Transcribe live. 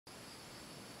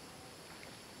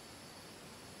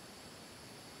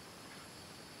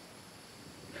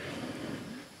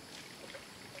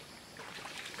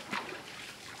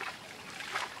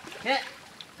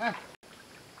Đây.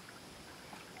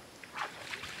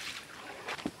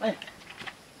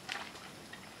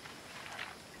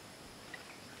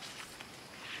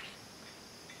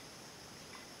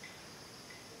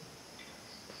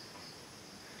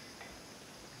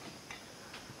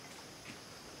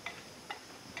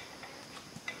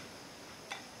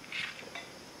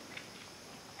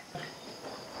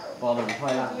 Do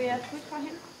we have food for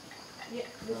him? Yeah.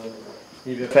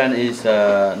 The fan is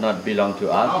not belong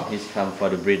to us. He's come for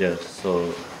the breeders,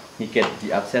 so he get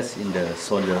the abscess in the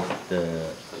shoulder, the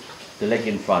leg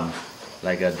in front,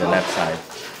 like the left side.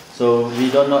 So we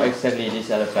don't know exactly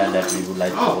this elephant that we would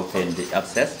like to open the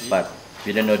abscess, but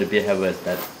we don't know the behaviors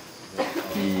that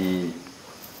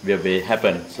will be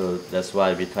happen. So that's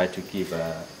why we try to give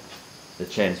the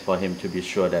chance for him to be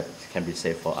sure that it can be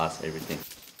safe for us, everything.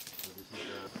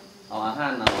 You want me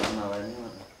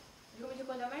to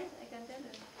call the right? I can tell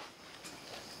them.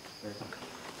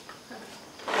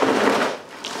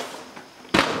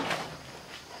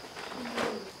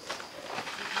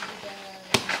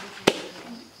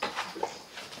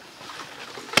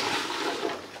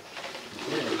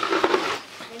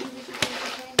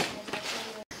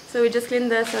 So we just clean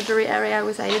the surgery area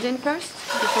with iodine first,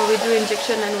 before we do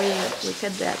injection and we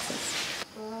cut the abscess.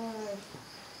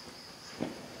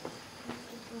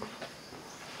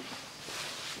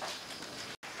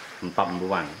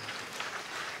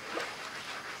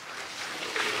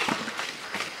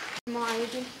 More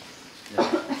iodine?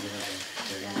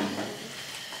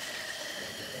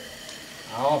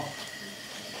 Không.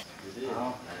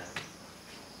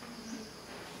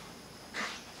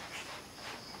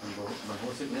 Mình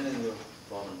hút sức nữa nên nhiều,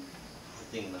 còn mình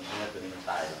chỉnh mình nghe từ mình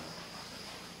tài.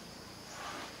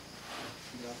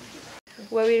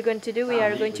 What we're going to do, we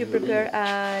are going to prepare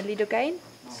lidocaine.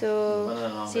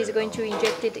 So she's going to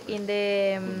inject it in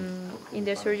the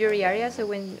surgery area. So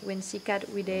when she cut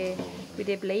with the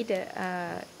blade,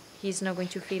 he's not going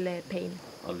to feel pain.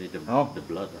 Only the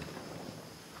blood,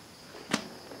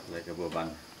 like a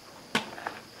bourbon.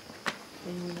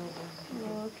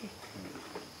 Oh, okay.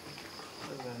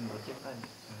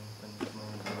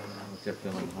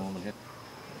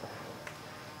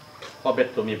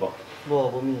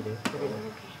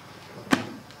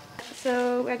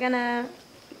 So we're gonna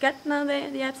cut now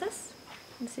the abscess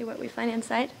and see what we find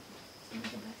inside.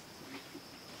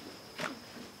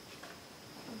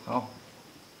 Không.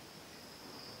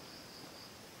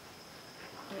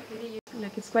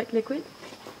 Like it's quite liquid,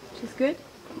 which is good.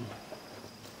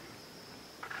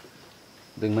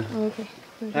 Đừng mà. Okay.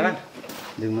 Đây bạn.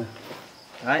 Đừng mà.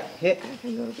 Đấy, hết. I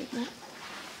can go a bit more.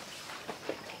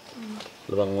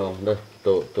ระวังเด้อ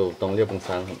ตัวต้องเรียบตร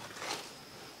งๆ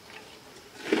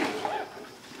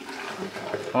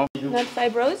Not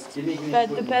fibrous, but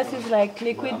the pus is like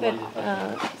liquid but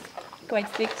quite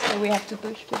thick, so we have to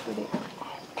push to put it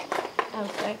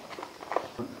outside.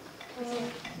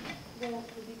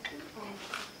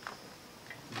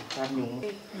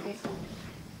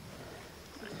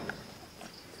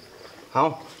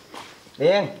 Không.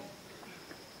 Điên.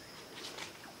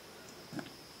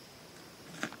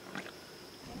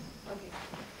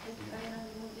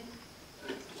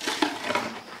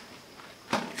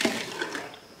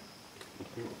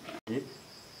 This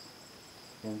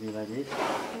can be like this,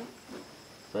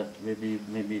 but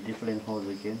maybe different holes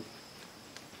again.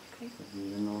 Okay. But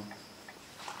you know,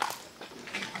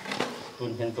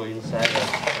 spoon can go inside.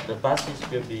 The passes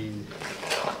will be.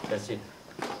 That's it.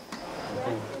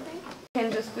 Okay. You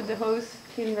can just put the hose,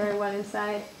 clean very well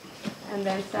inside, and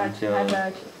then start to have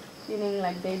a cleaning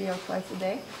like daily or twice a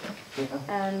day.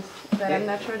 But I'm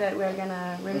not sure that we're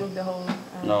gonna remove the whole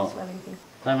swelling thing.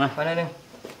 Đây mà. Qua đây đi.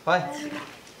 Thôi.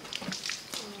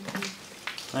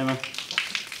 Đây mà.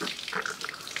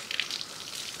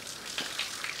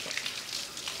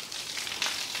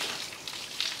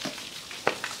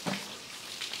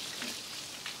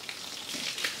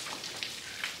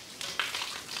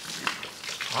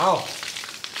 Wow.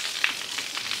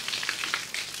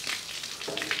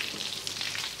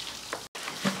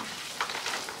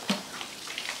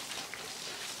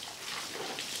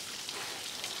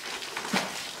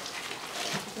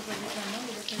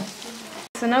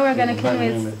 So now we're going to clean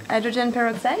with hydrogen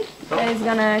peroxide. That is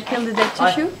going to kill the dead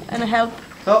tissue and help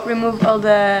remove all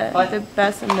the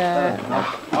pus and the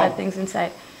bad things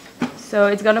inside. So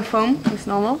it's going to foam, it's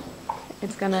normal.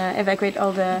 It's going to evacuate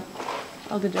all the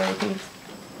dirty things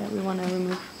that we want to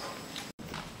remove.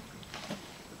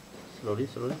 Slowly.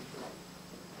 Okay.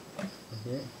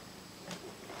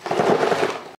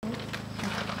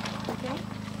 Okay.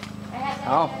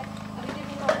 Oh.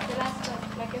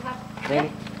 Like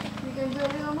you can do a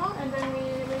little more and then we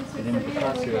rinse it. nhưng mà cái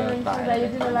khác xưa tại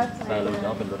là lúc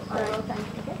đó bên luật.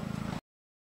 Thank you.